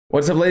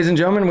What's up, ladies and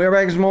gentlemen? We're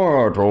back with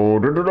more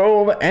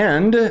Trove,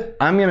 and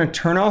I'm gonna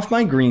turn off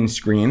my green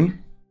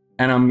screen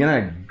and I'm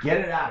gonna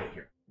get it out of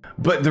here.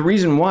 But the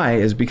reason why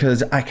is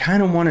because I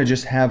kind of want to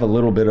just have a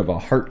little bit of a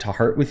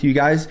heart-to-heart with you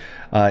guys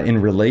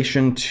in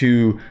relation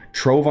to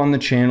Trove on the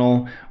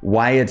channel,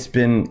 why it's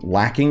been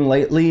lacking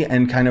lately,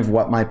 and kind of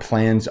what my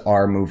plans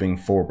are moving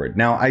forward.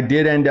 Now, I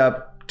did end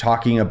up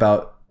talking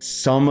about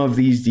some of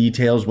these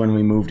details when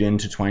we moved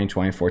into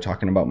 2024,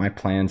 talking about my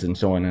plans and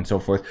so on and so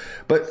forth,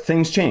 but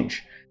things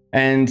change.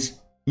 And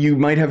you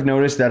might have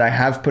noticed that I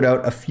have put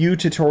out a few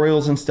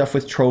tutorials and stuff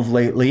with Trove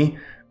lately,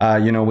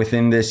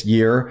 within this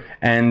year.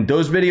 And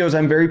those videos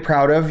I'm very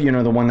proud of,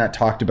 the one that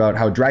talked about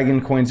how dragon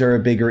coins are a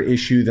bigger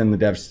issue than the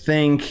devs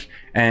think,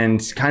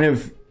 and kind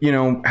of,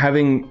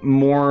 having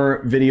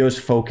more videos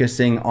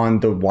focusing on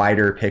the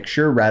wider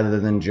picture rather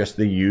than just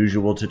the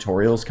usual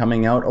tutorials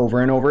coming out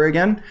over and over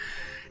again.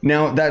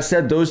 Now, that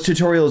said, those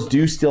tutorials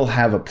do still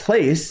have a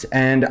place,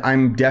 and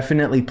I'm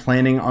definitely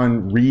planning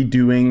on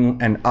redoing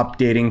and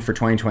updating for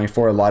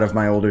 2024 a lot of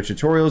my older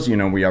tutorials.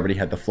 We already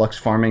had the flux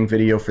farming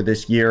video for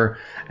this year,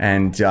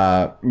 and,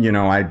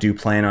 I do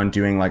plan on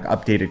doing like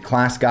updated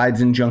class guides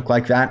and junk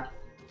like that.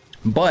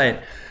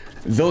 But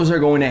those are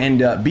going to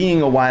end up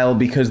being a while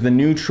because the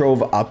new Trove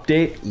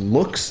update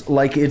looks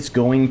like it's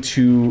going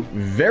to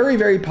very,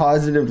 very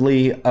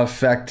positively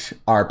affect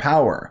our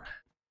power,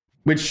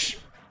 which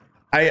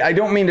I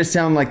don't mean to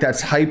sound like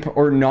that's hype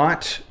or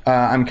not.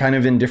 I'm kind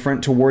of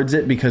indifferent towards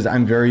it because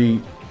I'm very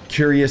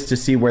curious to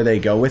see where they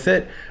go with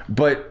it.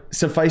 But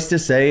suffice to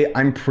say,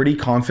 I'm pretty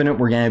confident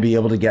we're going to be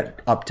able to get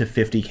up to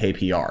 50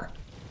 KPR.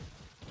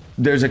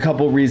 There's a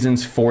couple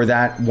reasons for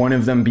that. One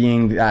of them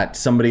being that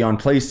somebody on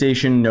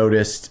PlayStation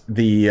noticed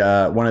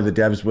one of the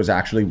devs was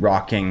actually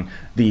rocking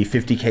the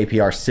 50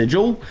 KPR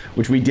sigil,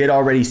 which we did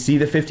already see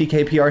the 50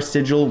 KPR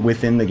sigil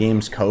within the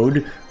game's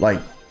code, like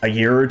a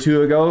year or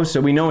two ago,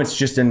 so we know it's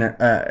just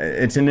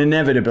it's an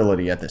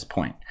inevitability at this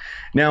point.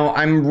 Now,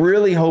 I'm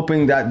really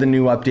hoping that the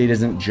new update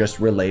isn't just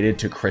related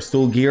to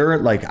crystal gear.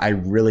 Like, I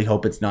really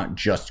hope it's not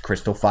just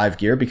crystal 5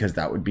 gear, because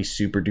that would be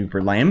super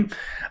duper lame.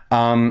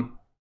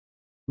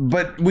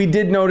 But we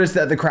did notice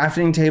that the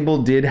crafting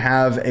table did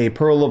have a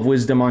pearl of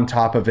wisdom on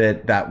top of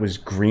it that was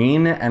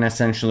green, and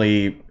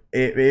essentially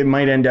it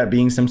might end up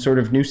being some sort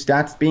of new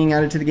stats being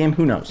added to the game.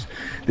 Who knows?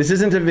 This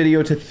isn't a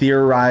video to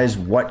theorize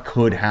what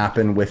could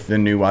happen with the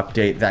new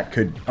update that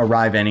could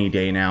arrive any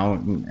day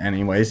now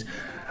anyways.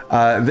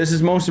 This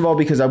is most of all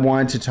because I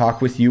wanted to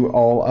talk with you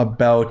all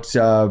about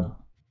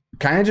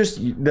kind of just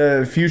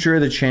the future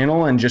of the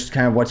channel and just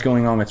kind of what's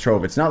going on with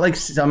Trove. It's not like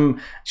some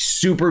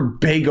super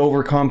big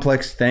over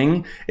complex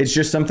thing. It's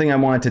just something I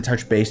wanted to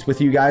touch base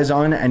with you guys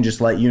on and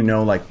just let you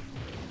know, like,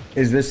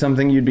 is this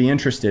something you'd be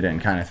interested in,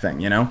 kind of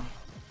thing,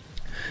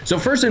 So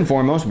first and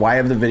foremost, why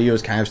have the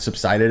videos kind of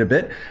subsided a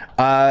bit?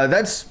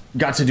 That's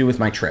got to do with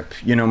my trip.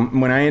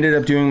 When I ended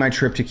up doing my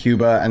trip to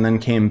Cuba and then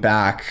came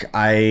back,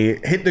 I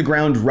hit the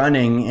ground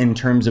running in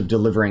terms of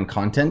delivering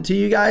content to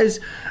you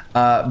guys.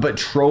 But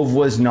Trove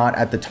was not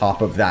at the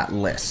top of that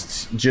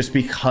list. Just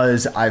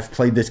because I've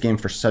played this game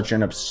for such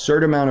an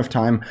absurd amount of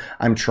time,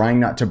 I'm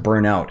trying not to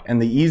burn out.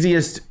 And the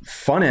easiest,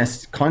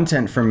 funnest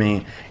content for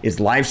me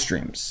is live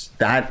streams.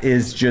 That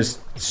is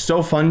just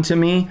so fun to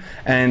me,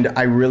 and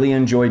I really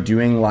enjoy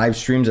doing live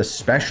streams,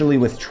 especially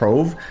with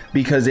Trove,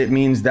 because it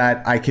means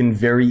that I can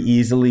very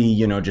easily,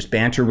 just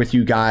banter with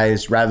you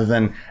guys rather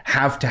than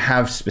have to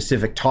have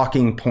specific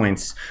talking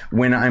points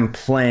when I'm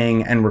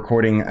playing and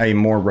recording a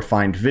more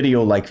refined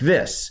video like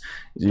this.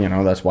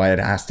 That's why it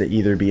has to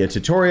either be a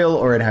tutorial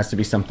or it has to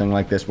be something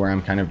like this where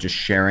I'm kind of just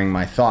sharing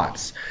my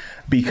thoughts.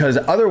 Because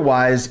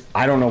otherwise,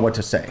 I don't know what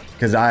to say,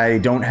 because I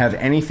don't have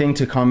anything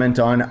to comment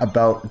on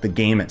about the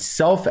game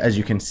itself. As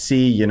you can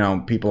see,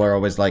 people are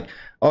always like,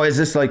 oh, is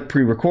this like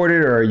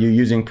pre-recorded, or are you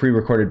using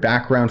pre-recorded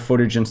background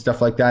footage and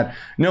stuff like that?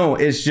 No,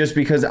 it's just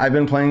because I've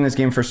been playing this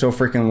game for so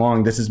freaking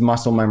long. This is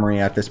muscle memory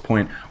at this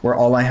point, where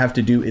all I have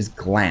to do is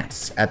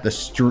glance at the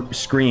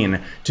screen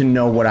to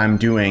know what I'm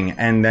doing,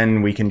 and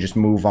then we can just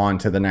move on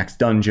to the next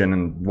dungeon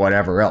and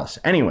whatever else.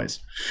 Anyways,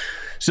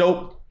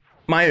 so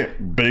my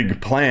big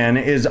plan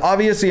is,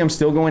 obviously I'm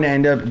still going to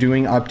end up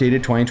doing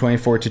updated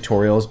 2024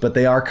 tutorials, but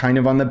they are kind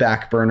of on the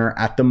back burner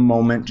at the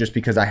moment just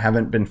because I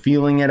haven't been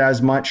feeling it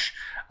as much.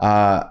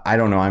 I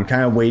don't know, I'm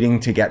kind of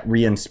waiting to get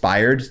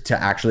re-inspired to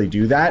actually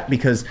do that,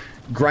 because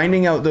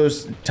grinding out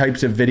those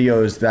types of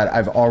videos that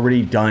I've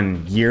already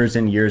done years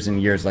and years and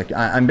years, like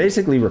I'm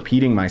basically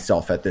repeating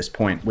myself at this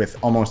point with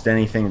almost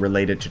anything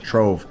related to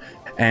Trove.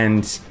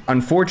 And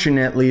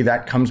unfortunately,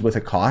 that comes with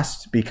a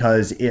cost,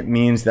 because it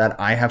means that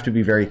I have to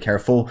be very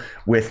careful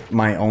with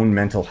my own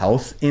mental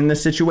health in the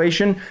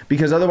situation,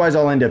 because otherwise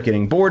I'll end up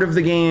getting bored of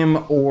the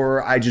game,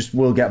 or I just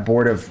will get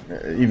bored of,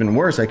 even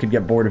worse, I could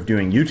get bored of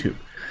doing YouTube.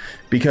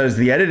 Because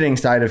the editing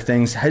side of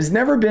things has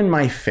never been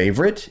my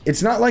favorite.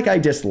 It's not like I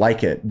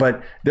dislike it,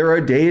 but there are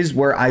days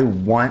where I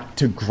want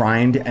to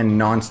grind and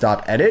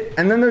nonstop edit,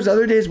 and then there's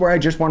other days where I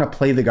just want to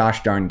play the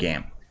gosh darn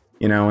game.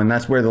 you know, and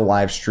that's where the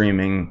live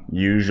streaming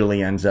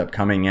usually ends up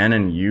coming in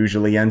and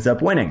usually ends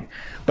up winning.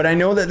 But I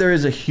know that there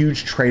is a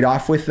huge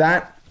trade-off with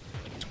that.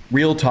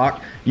 Real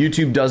talk,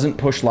 YouTube doesn't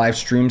push live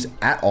streams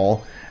at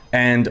all.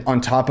 And on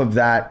top of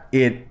that,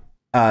 it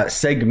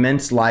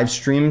segments live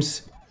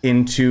streams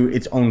into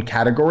its own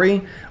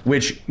category,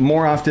 which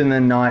more often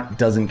than not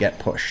doesn't get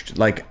pushed.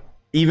 Like,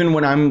 even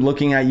when I'm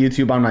looking at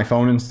YouTube on my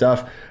phone and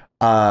stuff,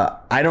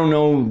 I don't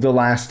know the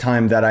last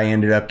time that I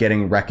ended up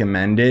getting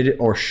recommended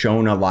or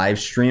shown a live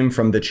stream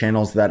from the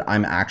channels that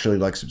I'm actually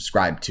like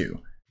subscribed to.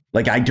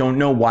 Like, I don't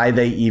know why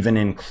they even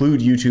include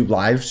YouTube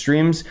live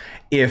streams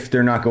if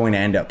they're not going to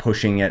end up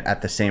pushing it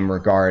at the same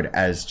regard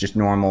as just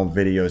normal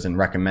videos and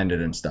recommended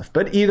and stuff.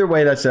 But either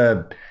way, that's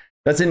a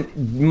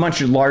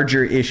much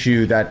larger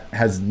issue that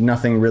has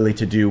nothing really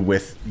to do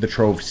with the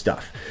Trove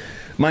stuff.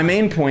 My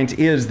main point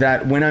is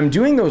that when I'm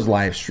doing those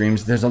live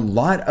streams, there's a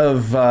lot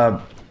of,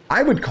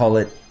 I would call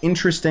it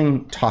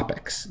interesting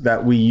topics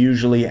that we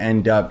usually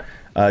end up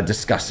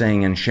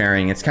discussing and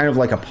sharing. It's kind of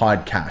like a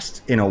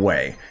podcast in a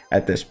way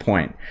at this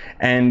point.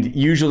 And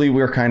usually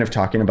we're kind of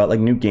talking about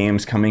like new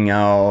games coming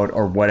out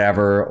or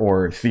whatever,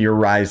 or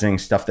theorizing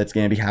stuff that's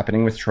going to be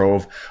happening with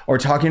Trove, or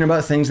talking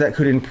about things that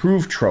could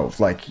improve Trove.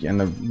 Like in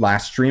the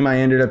last stream, I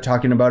ended up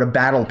talking about a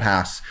battle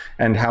pass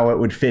and how it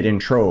would fit in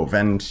Trove.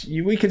 And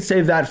we could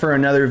save that for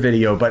another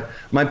video. But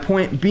my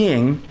point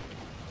being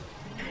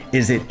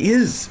is it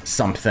is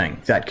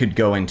something that could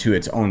go into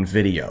its own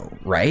video,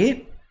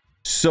 right?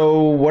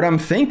 So what I'm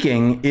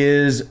thinking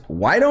is,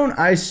 why don't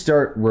I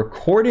start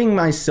recording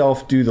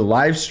myself do the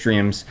live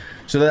streams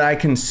so that I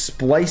can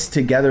splice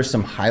together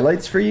some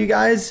highlights for you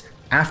guys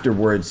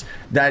afterwards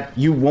that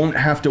you won't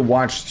have to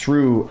watch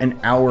through an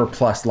hour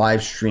plus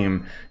live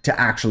stream to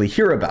actually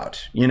hear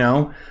about, you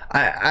know?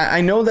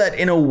 I know that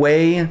in a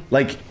way,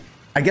 like,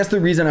 I guess the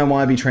reason I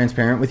want to be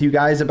transparent with you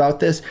guys about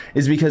this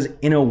is because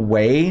in a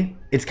way,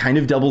 it's kind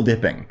of double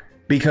dipping.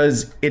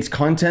 Because it's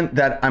content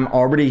that I'm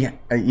already,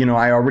 you know,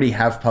 I already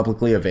have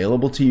publicly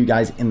available to you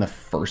guys in the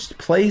first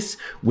place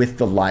with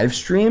the live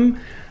stream.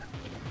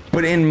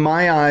 But in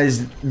my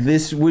eyes,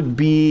 this would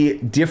be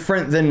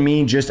different than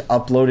me just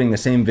uploading the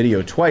same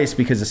video twice,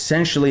 because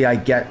essentially I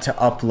get to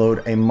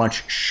upload a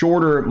much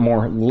shorter,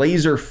 more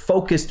laser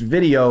focused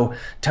video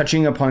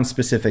touching upon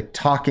specific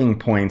talking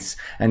points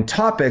and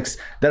topics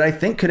that I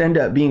think could end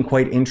up being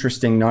quite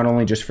interesting, not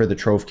only just for the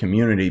Trove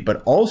community,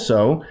 but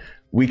also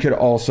we could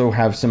also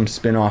have some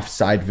spin-off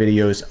side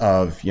videos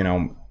of, you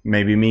know,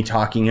 maybe me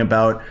talking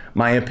about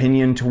my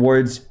opinion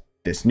towards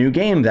this new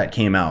game that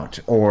came out,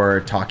 or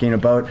talking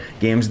about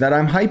games that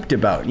I'm hyped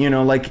about. You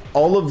know, like,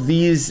 all of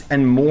these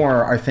and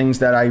more are things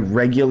that I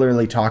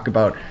regularly talk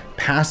about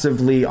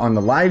passively on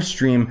the live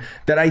stream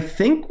that I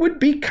think would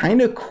be kind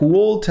of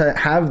cool to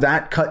have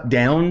that cut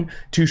down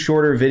to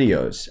shorter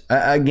videos.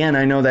 Again,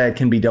 I know that it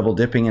can be double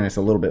dipping and it's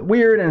a little bit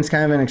weird and it's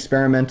kind of an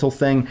experimental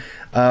thing.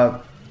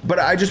 But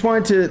I just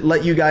wanted to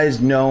let you guys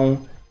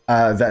know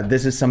that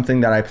this is something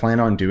that I plan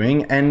on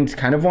doing, and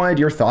kind of wanted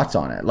your thoughts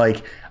on it.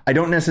 Like, I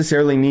don't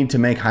necessarily need to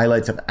make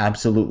highlights of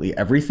absolutely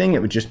everything.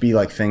 It would just be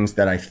like things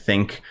that I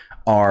think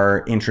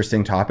are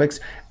interesting topics.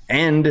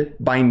 And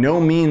by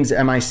no means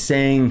am I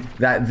saying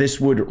that this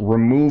would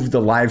remove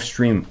the live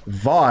stream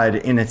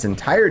VOD in its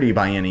entirety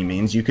by any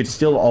means. You could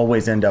still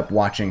always end up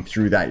watching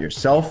through that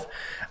yourself.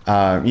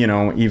 You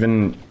know,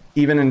 even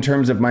in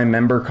terms of my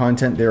member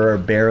content, there are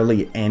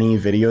barely any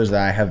videos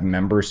that I have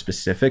member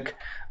specific,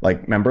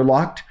 like member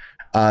locked.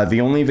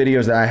 The only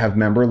videos that I have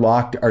member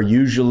locked are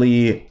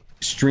usually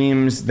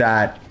streams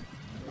that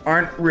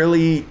aren't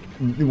really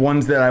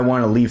ones that I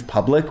want to leave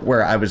public,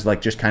 where I was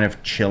like just kind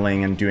of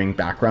chilling and doing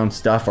background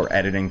stuff or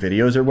editing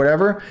videos or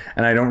whatever.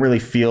 And I don't really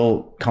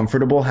feel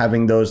comfortable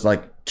having those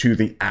like to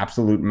the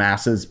absolute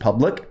masses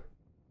public.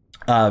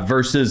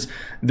 Versus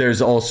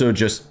there's also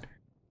just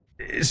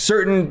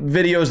certain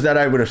videos that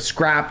I would have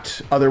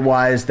scrapped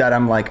otherwise that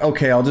I'm like,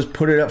 okay, I'll just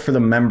put it up for the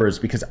members,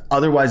 because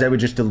otherwise I would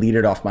just delete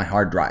it off my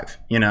hard drive,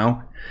 you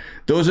know?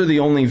 Those are the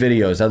only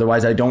videos.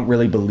 Otherwise, I don't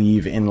really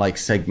believe in like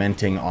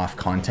segmenting off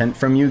content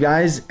from you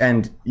guys.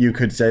 And you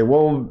could say,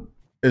 well,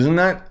 isn't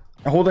that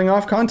holding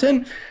off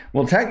content?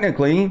 Well,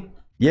 technically,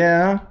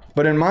 yeah.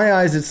 But in my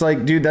eyes, it's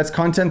like, dude, that's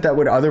content that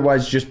would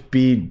otherwise just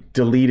be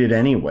deleted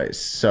anyways.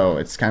 So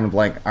it's kind of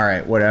like, all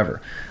right,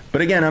 whatever. But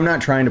again, I'm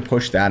not trying to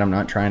push that. I'm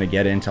not trying to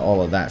get into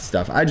all of that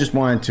stuff. I just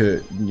wanted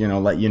to, you know,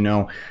 let you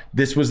know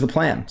this was the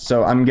plan.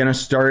 So I'm going to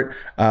start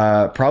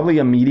probably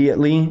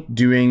immediately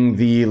doing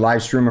the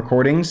live stream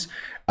recordings.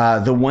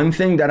 The one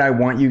thing that I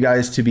want you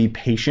guys to be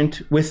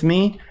patient with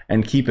me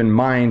and keep in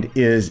mind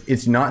is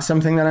it's not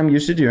something that I'm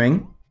used to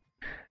doing.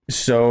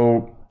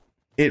 So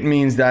it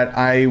means that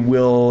I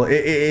will,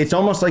 it's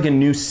almost like a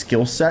new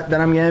skill set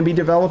that I'm going to be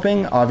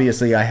developing.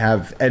 Obviously, I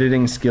have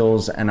editing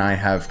skills and I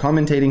have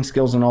commentating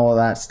skills and all of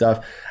that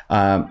stuff.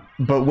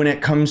 But when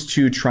it comes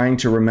to trying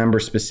to remember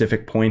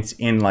specific points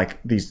in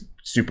like these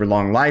super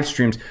long live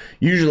streams,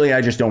 usually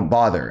I just don't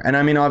bother. And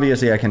I mean,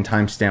 obviously I can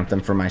timestamp them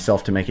for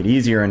myself to make it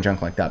easier and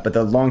junk like that. But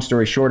the long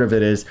story short of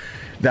it is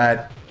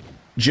that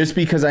just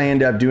because I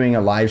end up doing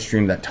a live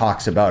stream that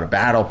talks about a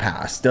battle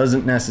pass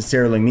doesn't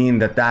necessarily mean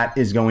that that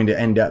is going to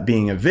end up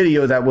being a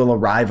video that will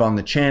arrive on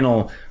the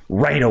channel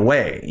right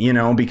away, you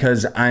know,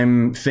 because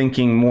I'm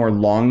thinking more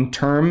long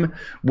term,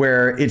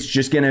 where it's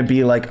just going to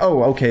be like,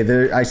 oh,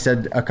 okay, I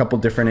said a couple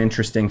different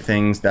interesting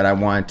things that I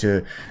want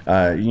to,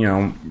 you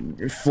know,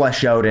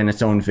 flesh out in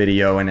its own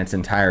video in its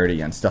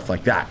entirety and stuff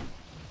like that.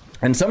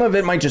 And some of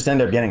it might just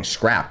end up getting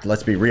scrapped,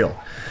 let's be real.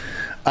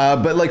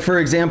 But like, for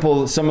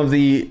example, some of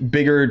the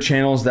bigger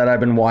channels that I've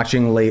been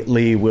watching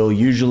lately will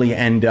usually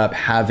end up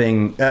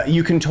having,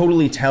 you can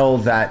totally tell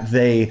that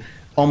they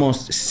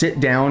almost sit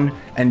down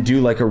and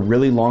do like a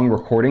really long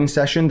recording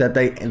session that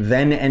they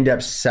then end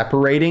up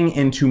separating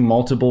into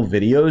multiple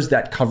videos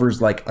that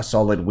covers like a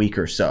solid week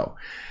or so.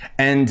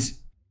 And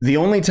the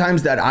only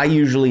times that I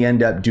usually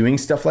end up doing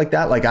stuff like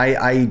that, like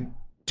I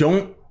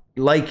don't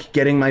like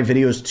getting my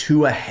videos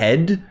too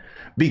ahead,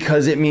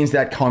 because it means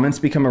that comments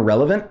become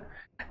irrelevant.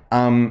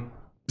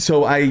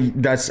 So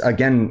that's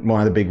again, one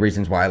of the big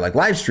reasons why I like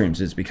live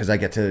streams, is because I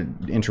get to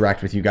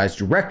interact with you guys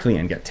directly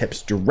and get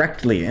tips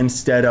directly,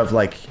 instead of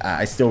like,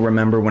 I still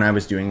remember when I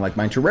was doing like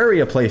my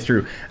Terraria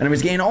playthrough and I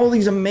was getting all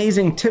these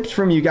amazing tips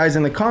from you guys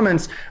in the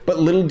comments, but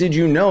little did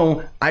you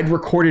know, I'd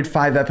recorded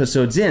 5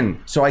 episodes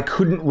in, so I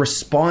couldn't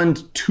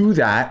respond to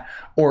that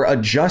or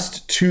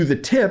adjust to the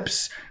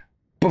tips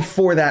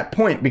before that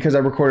point, because I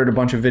recorded a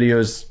bunch of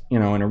videos, you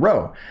know, in a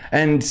row.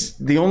 And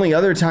the only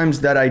other times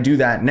that I do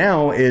that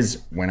now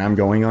is when I'm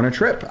going on a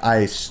trip.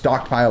 I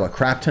stockpile a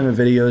crap ton of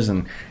videos,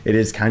 and it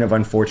is kind of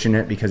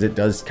unfortunate because it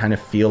does kind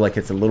of feel like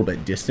it's a little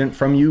bit distant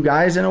from you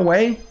guys in a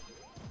way.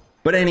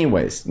 But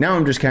anyways, now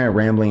I'm just kind of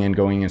rambling and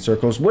going in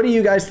circles. What do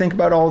you guys think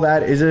about all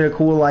that? Is it a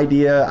cool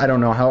idea? I don't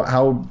know.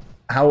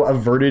 How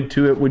averted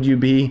to it would you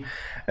be?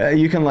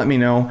 You can let me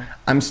know.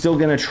 I'm still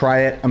gonna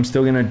try it. I'm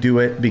still gonna do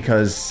it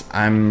because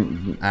I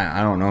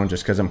don't know,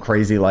 just because I'm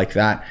crazy like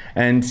that.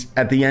 And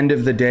at the end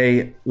of the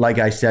day, like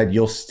I said,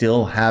 you'll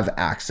still have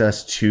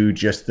access to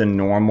just the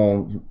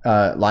normal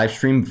live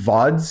stream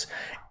VODs.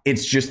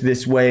 It's just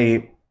this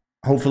way,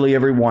 hopefully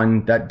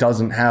everyone that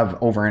doesn't have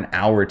over an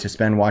hour to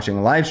spend watching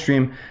a live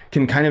stream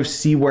can kind of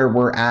see where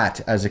we're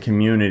at as a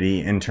community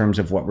in terms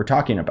of what we're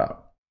talking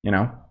about, you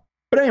know?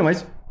 But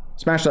anyways,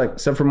 smash like,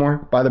 sub for more,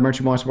 buy the merch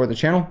you want to support the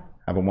channel.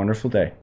 Have a wonderful day.